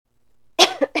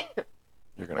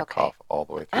You're going to Okay. cough all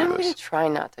the way through I'm going this. to try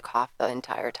not to cough the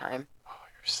entire time. Oh,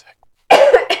 you're sick.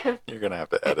 You're going to have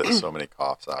to edit so many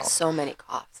coughs out. So many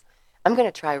coughs. I'm going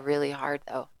to try really hard,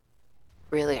 though.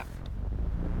 Really hard.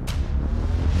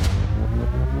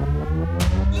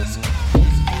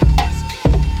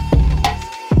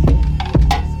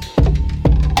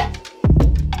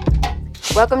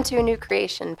 Welcome to a New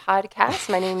Creation podcast.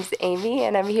 My name's Amy,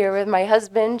 and I'm here with my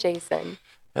husband, Jason.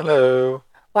 Hello.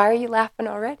 Why are you laughing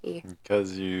already?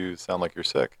 Because you sound like you're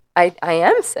sick. I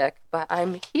am sick, but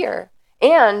I'm here.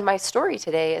 And my story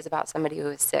today is about somebody who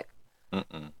is sick.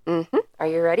 Are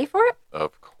you ready for it?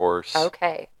 Of course.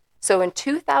 Okay. So in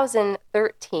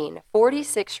 2013,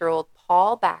 46-year-old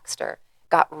Paul Baxter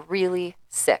got really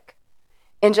sick.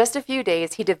 In just a few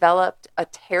days, he developed a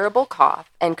terrible cough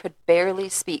and could barely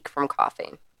speak from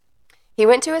coughing. He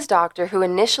went to his doctor, who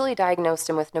initially diagnosed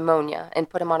him with pneumonia and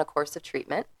put him on a course of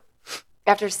treatment.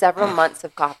 After several months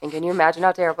of coughing, can you imagine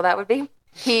how terrible that would be?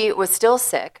 He was still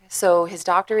sick, so his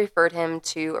doctor referred him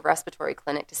to a respiratory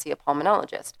clinic to see a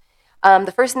pulmonologist.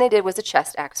 The first thing they did was a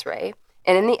chest x-ray,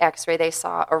 and in the x-ray they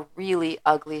saw a really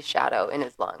ugly shadow in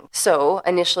his lung. So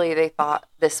initially they thought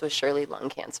this was surely lung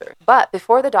cancer. But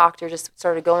before the doctor just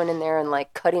started going in there and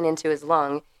like cutting into his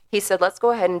lung, he said, let's go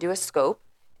ahead and do a scope,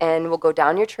 and we'll go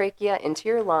down your trachea into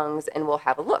your lungs and we'll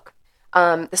have a look.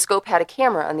 The scope had a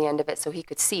camera on the end of it so he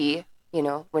could see,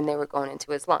 when they were going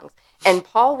into his lungs. And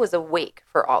Paul was awake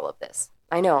for all of this.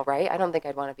 I know, right? I don't think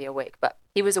I'd want to be awake, but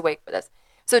he was awake for this.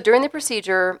 So during the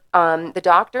procedure, the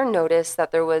doctor noticed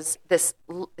that there was this,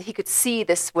 he could see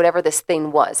this, whatever this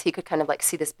thing was. He could kind of like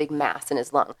see this big mass in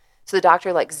his lung. So the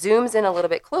doctor like zooms in a little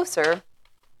bit closer,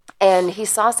 and he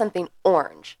saw something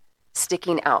orange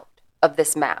sticking out of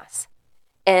this mass.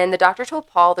 And the doctor told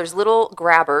Paul there's little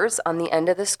grabbers on the end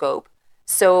of the scope.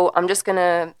 So I'm just going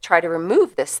to try to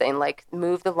remove this thing, like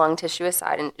move the lung tissue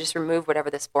aside and just remove whatever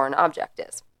this foreign object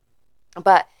is.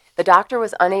 But the doctor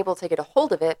was unable to get a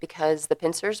hold of it because the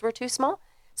pincers were too small.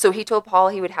 So he told Paul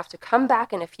he would have to come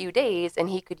back in a few days and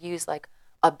he could use like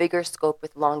a bigger scope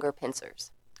with longer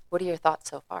pincers. What are your thoughts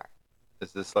so far?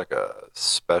 Is this like a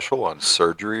special on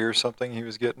surgery or something he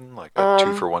was getting? Like a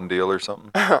 2-for-1 deal or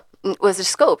something? It was a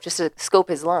scope, just to scope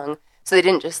his lung. So they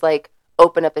didn't just like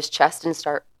open up his chest and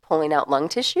start pulling out lung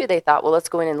tissue. They thought, well, let's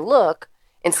go in and look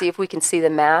and see if we can see the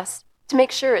mass to make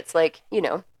sure it's like,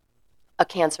 a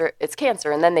cancer, it's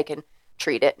cancer, and then they can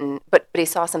treat it. But he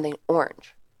saw something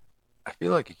orange. I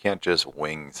feel like you can't just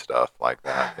wing stuff like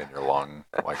that in your lung.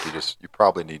 Like you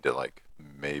probably need to like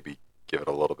maybe give it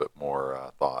a little bit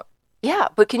more thought. Yeah,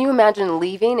 but can you imagine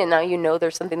leaving and now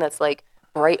there's something that's like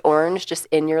bright orange just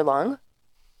in your lung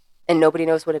and nobody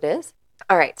knows what it is?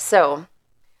 All right, so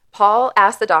Paul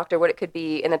asked the doctor what it could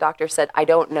be, and the doctor said, I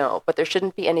don't know, but there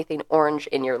shouldn't be anything orange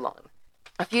in your lung.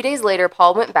 A few days later,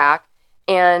 Paul went back,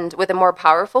 and with a more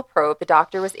powerful probe, the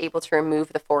doctor was able to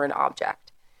remove the foreign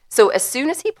object. So as soon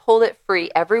as he pulled it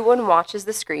free, everyone watches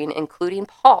the screen, including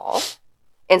Paul,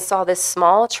 and saw this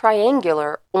small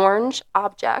triangular orange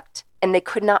object, and they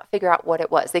could not figure out what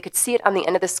it was. They could see it on the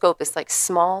end of the scope, this like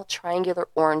small triangular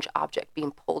orange object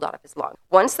being pulled out of his lung.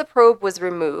 Once the probe was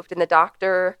removed and the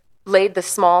doctor laid the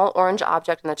small orange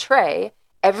object on the tray,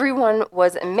 everyone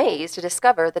was amazed to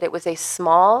discover that it was a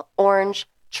small orange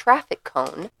traffic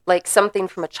cone, like something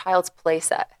from a child's play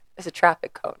set. It's a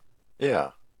traffic cone.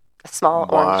 Yeah. A small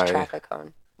orange traffic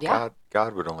cone. Yeah.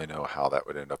 God would only know how that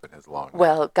would end up in his lung.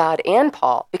 Well, God and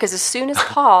Paul, because as soon as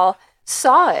Paul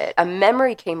saw it, a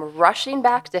memory came rushing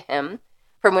back to him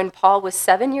from when Paul was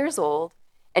 7 years old,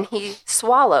 and he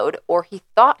swallowed, or he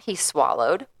thought he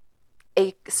swallowed,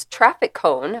 a traffic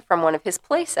cone from one of his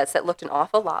play sets that looked an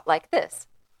awful lot like this.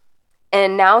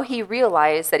 And now he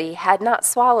realized that he had not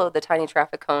swallowed the tiny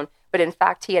traffic cone, but in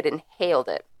fact he had inhaled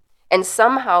it. And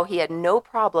somehow he had no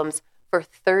problems for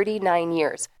 39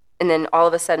 years. And then all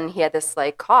of a sudden he had this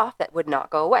like cough that would not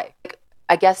go away.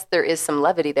 I guess there is some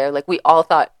levity there. Like we all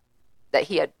thought that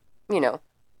he had,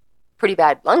 pretty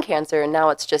bad lung cancer, and now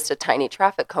it's just a tiny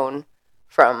traffic cone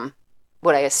from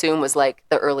what I assume was like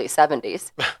the early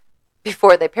 70s.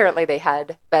 Before they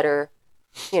had better,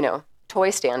 toy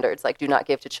standards, like do not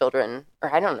give to children,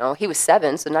 or I don't know. He was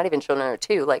 7, so not even children are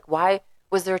 2. Like, why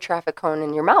was there a traffic cone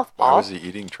in your mouth, Paul? Why was he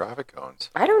eating traffic cones?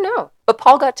 I don't know. But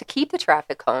Paul got to keep the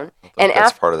traffic cone. And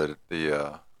that's part of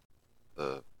the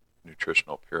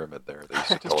nutritional pyramid there. They used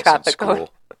to tell us in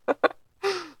school.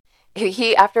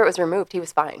 He after it was removed, he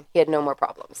was fine. He had no more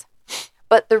problems.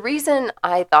 But the reason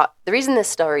this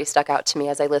story stuck out to me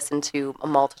as I listened to a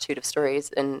multitude of stories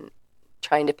and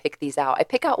trying to pick these out, I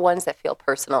pick out ones that feel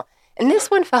personal. And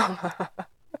this one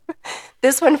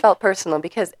felt personal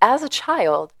because as a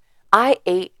child, I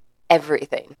ate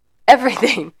everything.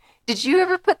 Everything. Did you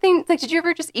ever put things, like, did you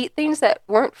ever just eat things that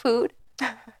weren't food?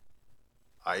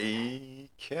 I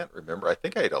can't remember. I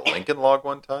think I ate a Lincoln log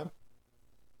one time.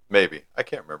 Maybe. I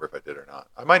can't remember if I did or not.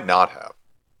 I might not have.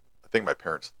 I think my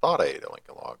parents thought I ate a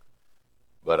Lincoln log,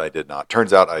 but I did not.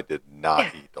 Turns out I did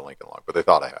not eat the Lincoln log, but they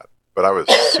thought I had. But I was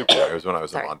super young. It was when I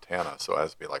was in Montana, so I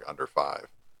has to be like under 5.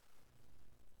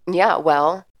 Yeah,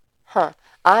 well,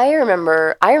 I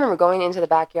remember going into the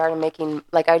backyard and making,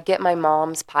 like, I'd get my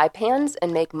mom's pie pans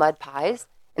and make mud pies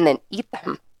and then eat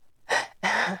them.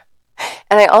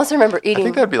 And I also remember eating. I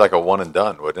think that'd be like a one and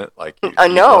done, wouldn't it? Like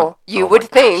no, you would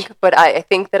think, but I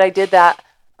think that I did that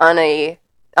on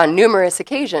numerous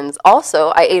occasions. Also,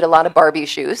 I ate a lot of Barbie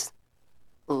shoes.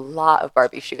 A lot of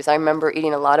Barbie shoes. I remember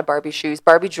eating a lot of Barbie shoes,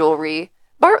 Barbie jewelry,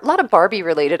 a lot of Barbie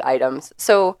related items.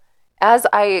 So as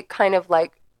I kind of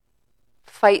like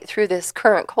fight through this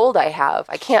current cold I have,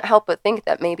 I can't help but think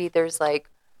that maybe there's like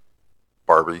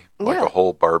Barbie, like a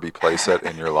whole Barbie playset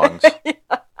in your lungs.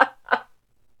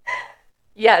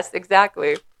 Yes,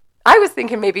 exactly. I was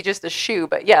thinking maybe just a shoe,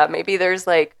 but yeah, maybe there's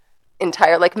like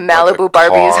entire like Malibu like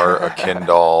Barbies. Car, a Ken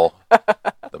doll,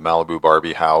 the Malibu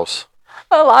Barbie house.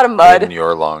 A lot of mud. In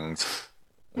your lungs.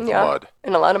 Mud.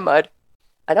 And a lot of mud.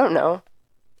 I don't know.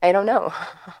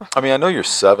 I mean, I know you're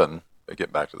 7.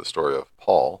 Get back to the story of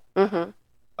Paul. Mm-hmm.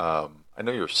 I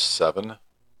know you're 7,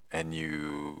 and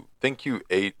you think you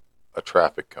ate a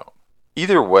traffic cone.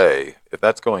 Either way, if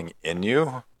that's going in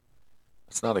you,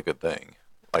 it's not a good thing.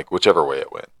 Like, whichever way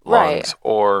it went. Lungs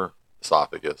or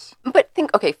esophagus. But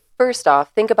first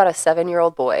off, think about a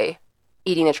 7-year-old boy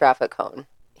eating a traffic cone.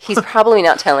 He's probably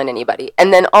not telling anybody.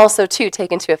 And then also, too,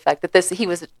 take into effect that he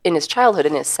was in his childhood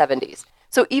in his 70s.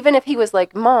 So even if he was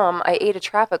like, Mom, I ate a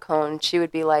traffic cone, she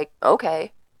would be like,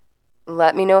 okay,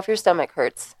 let me know if your stomach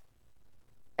hurts.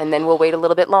 And then we'll wait a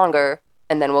little bit longer,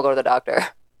 and then we'll go to the doctor.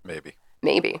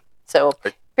 Maybe. So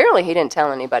apparently he didn't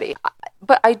tell anybody.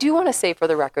 But I do want to say for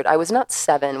the record, I was not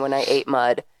 7 when I ate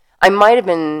mud. I might have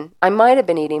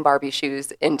been eating Barbie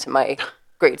shoes into my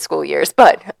grade school years,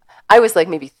 but I was like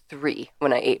maybe 3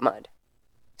 when I ate mud.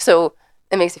 So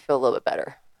it makes me feel a little bit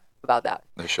better about that.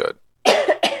 They should.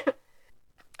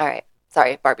 All right.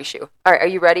 Sorry, Barbie shoe. All right, are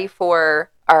you ready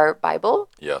for our Bible?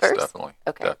 Yes, first? Definitely.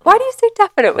 Okay. Definitely. Why do you say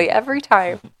definitely every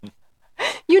time?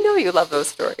 You know you love those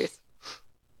stories.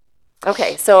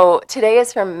 Okay, so today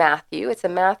is from Matthew. It's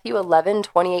in Matthew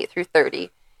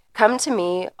 11:28-30. Come to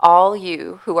me, all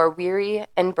you who are weary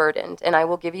and burdened, and I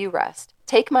will give you rest.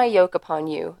 Take my yoke upon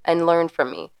you and learn from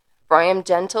me, for I am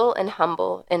gentle and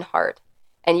humble in heart,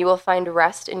 and you will find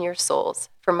rest in your souls.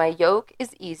 For my yoke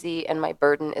is easy and my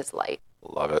burden is light.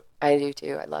 Love it. I do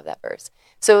too. I love that verse.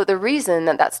 So the reason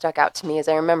that stuck out to me is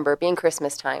I remember being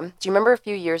Christmas time. Do you remember a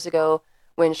few years ago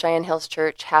when Cheyenne Hills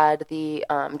Church had the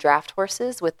draft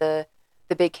horses with the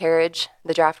big carriage?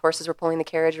 The draft horses were pulling the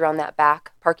carriage around that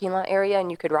back parking lot area,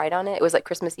 and you could ride on it. It was like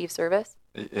Christmas Eve service.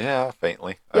 Yeah,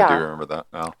 faintly. Yeah. I do remember that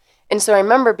now. And so I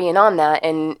remember being on that,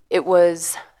 and it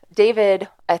was David,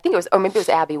 I think it was, or maybe it was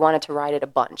Abby, wanted to ride it a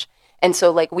bunch. And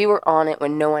so like we were on it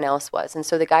when no one else was. And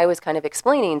so the guy was kind of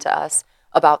explaining to us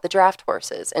about the draft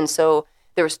horses. And so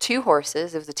there was 2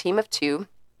 horses. It was a team of 2.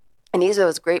 And these are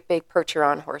those great big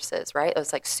percheron horses, right?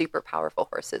 Those like super powerful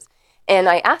horses. And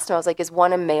I asked him, I was like, is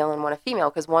one a male and one a female?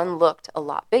 Because one looked a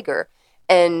lot bigger.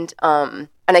 And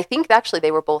I think actually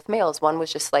they were both males. One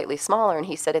was just slightly smaller. And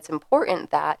he said it's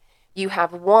important that you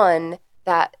have one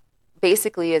that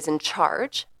basically is in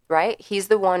charge, right? He's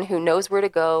the one who knows where to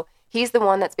go. He's the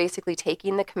one that's basically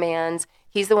taking the commands.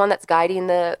 He's the one that's guiding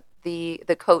the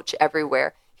coach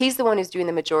everywhere. He's the one who's doing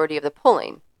the majority of the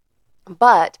pulling.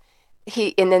 But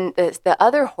the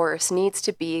other horse needs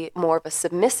to be more of a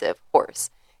submissive horse.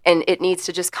 And it needs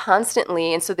to just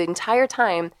constantly, and so the entire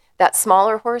time, that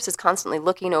smaller horse is constantly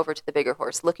looking over to the bigger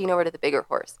horse, looking over to the bigger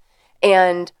horse.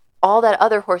 And all that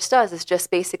other horse does is just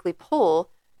basically pull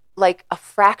like a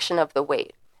fraction of the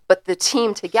weight. But the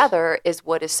team together is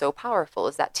what is so powerful,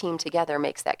 is that team together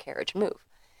makes that carriage move.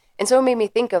 And so it made me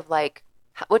think of like,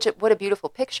 what a beautiful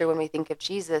picture when we think of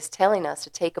Jesus telling us to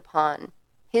take upon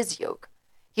his yoke.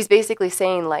 He's basically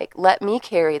saying like, let me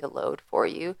carry the load for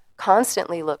you,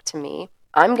 constantly look to me.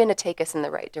 I'm going to take us in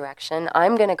the right direction.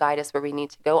 I'm going to guide us where we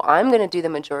need to go. I'm going to do the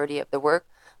majority of the work.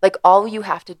 Like all you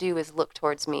have to do is look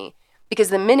towards me. Because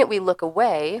the minute we look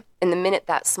away, and the minute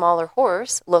that smaller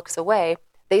horse looks away,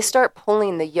 they start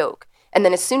pulling the yoke. And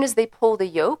then as soon as they pull the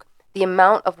yoke, the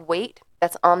amount of weight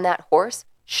that's on that horse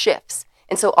shifts.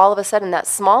 And so all of a sudden that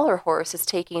smaller horse is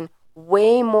taking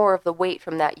way more of the weight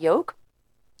from that yoke,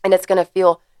 and it's going to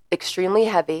feel extremely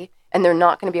heavy, and they're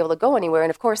not going to be able to go anywhere. And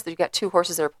of course, you've got 2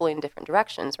 horses that are pulling in different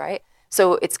directions, right?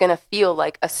 So it's going to feel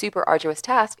like a super arduous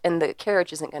task, and the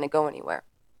carriage isn't going to go anywhere.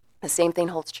 The same thing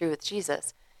holds true with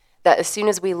Jesus, that as soon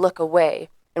as we look away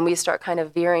and we start kind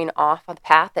of veering off on the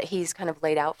path that he's kind of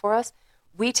laid out for us,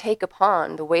 we take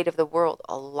upon the weight of the world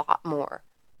a lot more.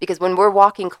 Because when we're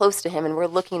walking close to him and we're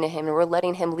looking to him and we're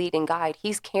letting him lead and guide,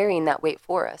 he's carrying that weight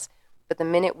for us. But the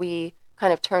minute we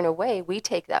kind of turn away, we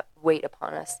take that weight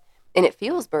upon us. And it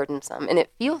feels burdensome, and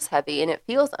it feels heavy, and it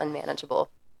feels unmanageable.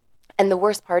 And the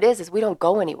worst part is we don't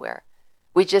go anywhere.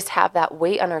 We just have that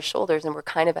weight on our shoulders, and we're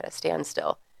kind of at a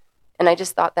standstill. And I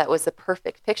just thought that was the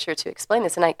perfect picture to explain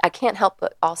this. And I can't help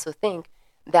but also think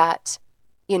that,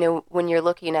 when you're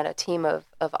looking at a team of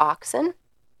oxen,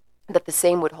 that the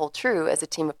same would hold true as a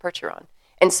team of percheron.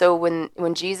 And so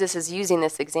when Jesus is using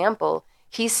this example,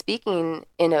 he's speaking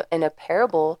in a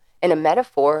parable, in a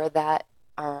metaphor that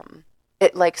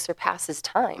it like surpasses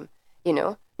time.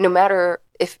 No matter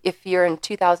if you're in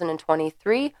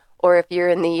 2023 or if you're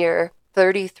in the year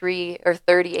 33 or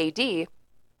 30 AD,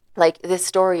 like this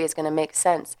story is going to make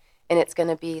sense, and it's going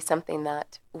to be something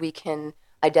that we can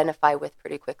identify with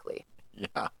pretty quickly.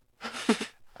 Yeah.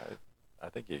 I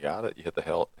think you got it. You hit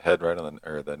the head right on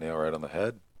the nail right on the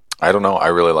head. I don't know. I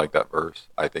really like that verse.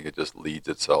 I think it just leads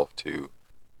itself to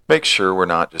make sure we're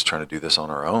not just trying to do this on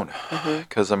our own.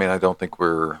 Because, I don't think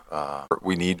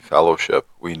we need fellowship.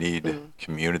 We need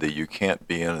community. You can't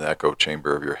be in an echo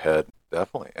chamber of your head.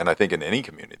 Definitely. And I think in any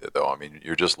community, though,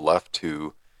 you're just left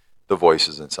to the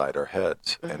voices inside our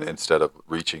heads, and instead of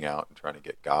reaching out and trying to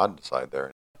get God inside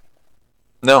there.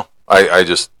 No, I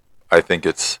think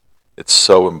it's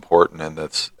so important, and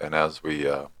as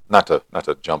we not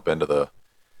to jump into the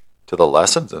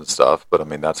lessons and stuff, but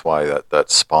that's why that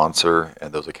sponsor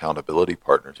and those accountability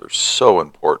partners are so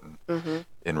important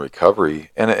in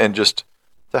recovery, and just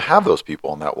to have those people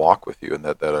on that walk with you, and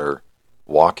that are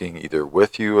walking either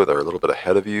with you, or they're a little bit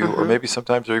ahead of you, or maybe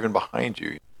sometimes they're even behind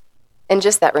you. And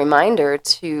just that reminder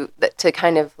to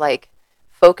kind of like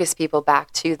focus people back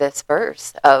to this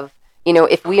verse of,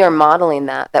 if we are modeling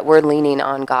that we're leaning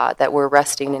on God, that we're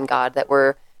resting in God, that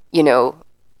we're,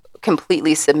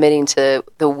 completely submitting to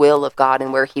the will of God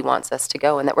and where he wants us to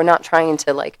go, and that we're not trying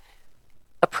to like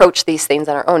approach these things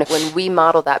on our own. When we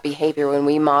model that behavior, when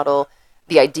we model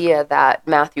the idea that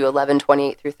Matthew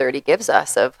 11:28-30 gives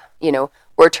us of,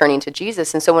 we're turning to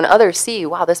Jesus. And so when others see,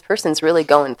 wow, this person's really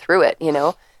going through it,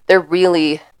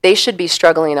 they should be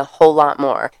struggling a whole lot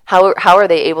more. How are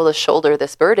they able to shoulder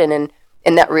this burden?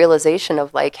 And that realization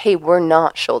of like, hey, I'm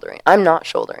not shouldering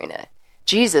it.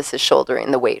 Jesus is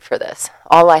shouldering the weight for this.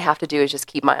 All I have to do is just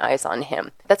keep my eyes on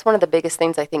him. That's one of the biggest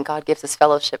things I think God gives us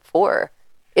fellowship for,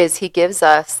 is he gives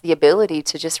us the ability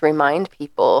to just remind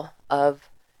people of,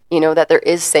 that there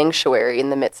is sanctuary in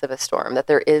the midst of a storm, that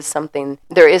there is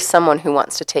someone who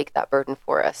wants to take that burden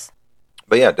for us.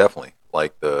 But yeah, definitely.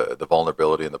 Like the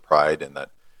vulnerability and the pride, and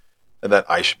that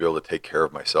I should be able to take care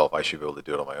of myself. I should be able to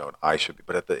do it on my own.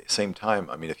 But at the same time,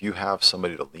 if you have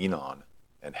somebody to lean on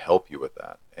and help you with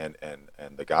that, and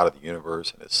the God of the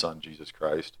universe and his son, Jesus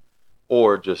Christ,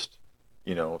 or just,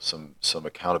 some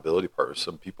accountability partners,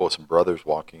 some people, some brothers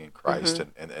walking in Christ,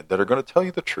 and that are going to tell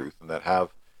you the truth, and that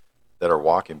are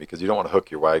walking, because you don't want to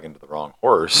hook your wagon to the wrong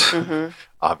horse,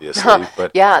 obviously.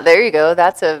 But yeah, there you go.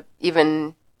 That's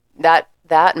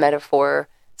that metaphor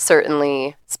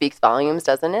certainly speaks volumes,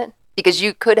 doesn't it? Because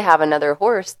you could have another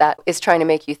horse that is trying to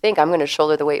make you think, I'm going to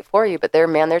shoulder the weight for you, but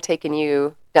they're taking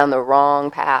you down the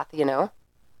wrong path,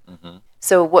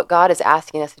 So what God is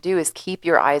asking us to do is keep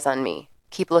your eyes on me,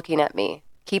 keep looking at me,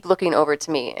 keep looking over to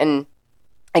me. And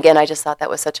again, I just thought that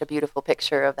was such a beautiful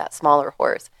picture of that smaller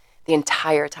horse. The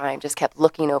entire time just kept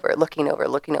looking over. And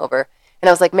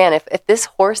I was like, man, if this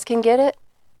horse can get it,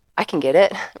 I can get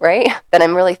it, right? Then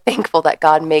I'm really thankful that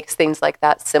God makes things like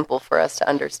that simple for us to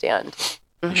understand.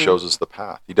 He shows us the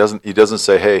path. He doesn't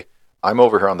say, hey, I'm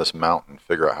over here on this mountain,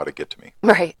 figure out how to get to me.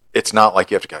 Right. It's not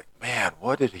like you have to go, man,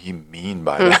 what did he mean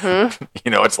by that?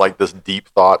 It's like this deep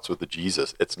thoughts with the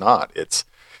Jesus. It's not. It's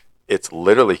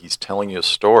literally, he's telling you a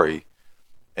story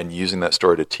and using that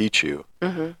story to teach you.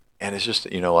 And it's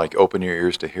just, like open your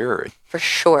ears to hear it. For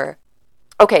sure.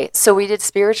 Okay, so we did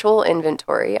spiritual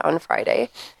inventory on Friday.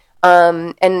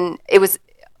 And it was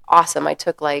awesome. I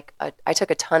took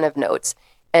a ton of notes,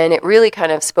 and it really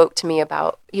kind of spoke to me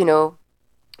about,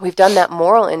 we've done that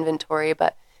moral inventory,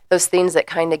 but those things that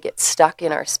kind of get stuck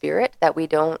in our spirit that we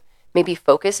don't maybe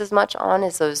focus as much on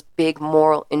as those big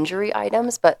moral injury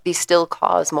items, but these still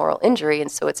cause moral injury. And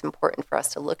so it's important for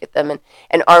us to look at them.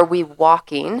 And are we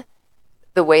walking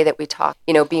the way that we talk,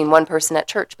 being one person at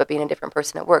church, but being a different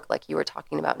person at work, like you were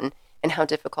talking about, and how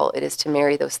difficult it is to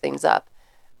marry those things up.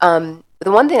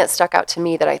 the one thing that stuck out to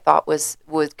me that I thought was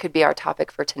could be our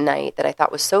topic for tonight, that I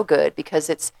thought was so good because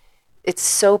it's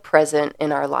so present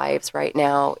in our lives right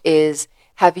now, is,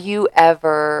 have you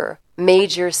ever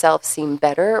made yourself seem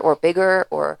better or bigger,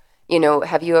 or,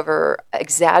 have you ever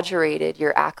exaggerated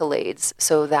your accolades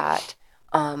so that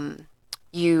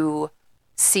you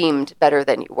seemed better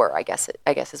than you were? I guess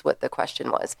is what the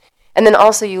question was. And then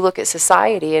also you look at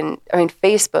society, and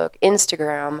Facebook,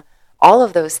 Instagram, all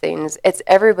of those things, it's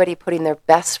everybody putting their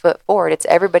best foot forward. It's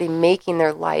everybody making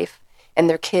their life and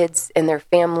their kids and their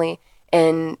family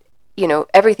and,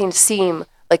 everything seem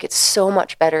like it's so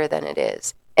much better than it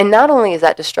is. And not only is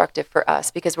that destructive for us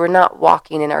because we're not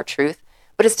walking in our truth,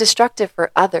 but it's destructive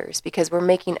for others because we're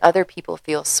making other people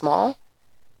feel small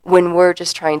when we're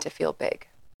just trying to feel big.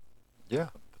 Yeah.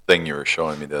 The thing you were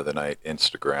showing me the other night,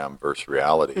 Instagram versus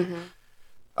reality.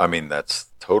 Mm-hmm. That's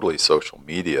totally social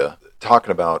media.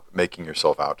 Talking about making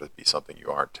yourself out to be something you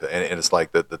aren't. And it's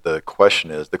like the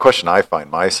question I find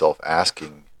myself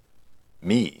asking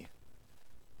me,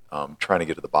 trying to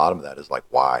get to the bottom of that is like,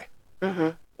 why? Mm-hmm.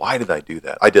 Why did I do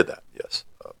that? I did that, yes.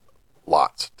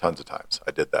 Tons of times.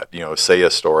 I did that. Say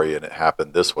a story and it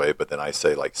happened this way, but then I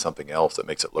say like something else that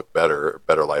makes it look better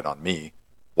light on me.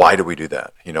 Why do we do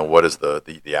that? What is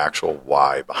the actual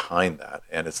why behind that?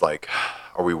 And it's like,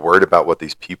 are we worried about what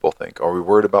these people think? Are we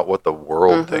worried about what the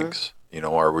world mm-hmm. thinks?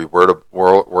 Are we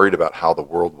worried about how the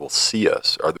world will see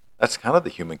us? That's kind of the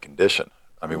human condition.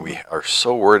 Mm-hmm. We are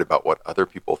so worried about what other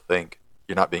people think.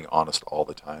 You're not being honest all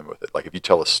the time with it. Like if you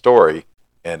tell a story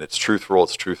and it's truthful,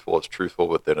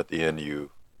 but then at the end you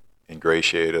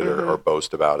ingratiate it mm-hmm. or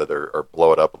boast about it or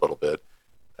blow it up a little bit,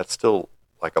 that's still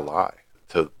like a lie.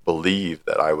 To believe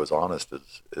that I was honest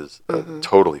is mm-hmm.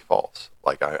 Totally false.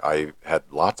 Like I had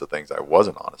lots of things I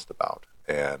wasn't honest about,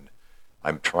 and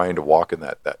I'm trying to walk in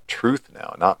that truth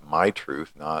now. Not my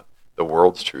truth, not the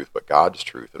world's truth, but God's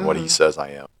truth and mm-hmm. what He says I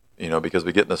am. Because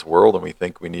we get in this world and we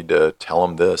think we need to tell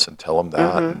Him this and tell Him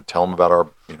that mm-hmm. and tell Him about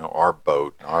our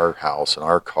boat and our house and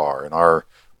our car and our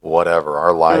whatever,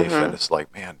 our life, mm-hmm. and it's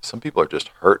like, man, some people are just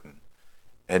hurting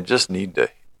and you just need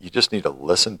to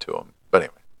listen to them. But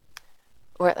anyway.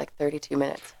 We're at like 32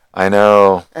 minutes. I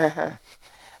know.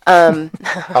 Uh-huh.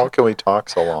 How can we talk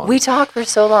so long? We talk for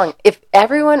so long. I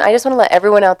just want to let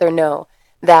everyone out there know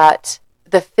that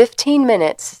the 15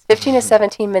 to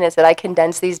 17 minutes that I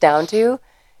condense these down to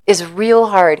is real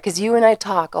hard because you and I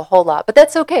talk a whole lot. But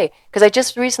that's okay, because I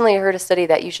just recently heard a study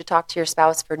that you should talk to your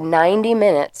spouse for 90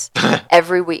 minutes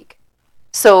every week.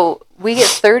 So we get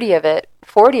 40 of it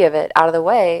out of the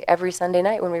way every Sunday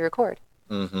night when we record.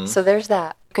 Mm-hmm. So there's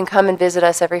that. You can come and visit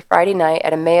us every Friday night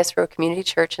at Emmaus Road Community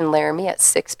Church in Laramie at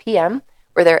 6 p.m.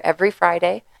 We're there every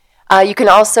Friday. You can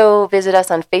also visit us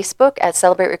on Facebook at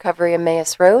Celebrate Recovery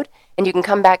Emmaus Road, and you can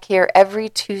come back here every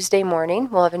Tuesday morning.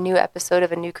 We'll have a new episode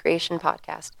of A New Creation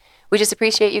podcast. We just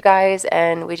appreciate you guys,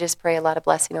 and we just pray a lot of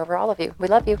blessing over all of you. We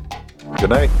love you.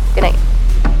 Good night. Good night.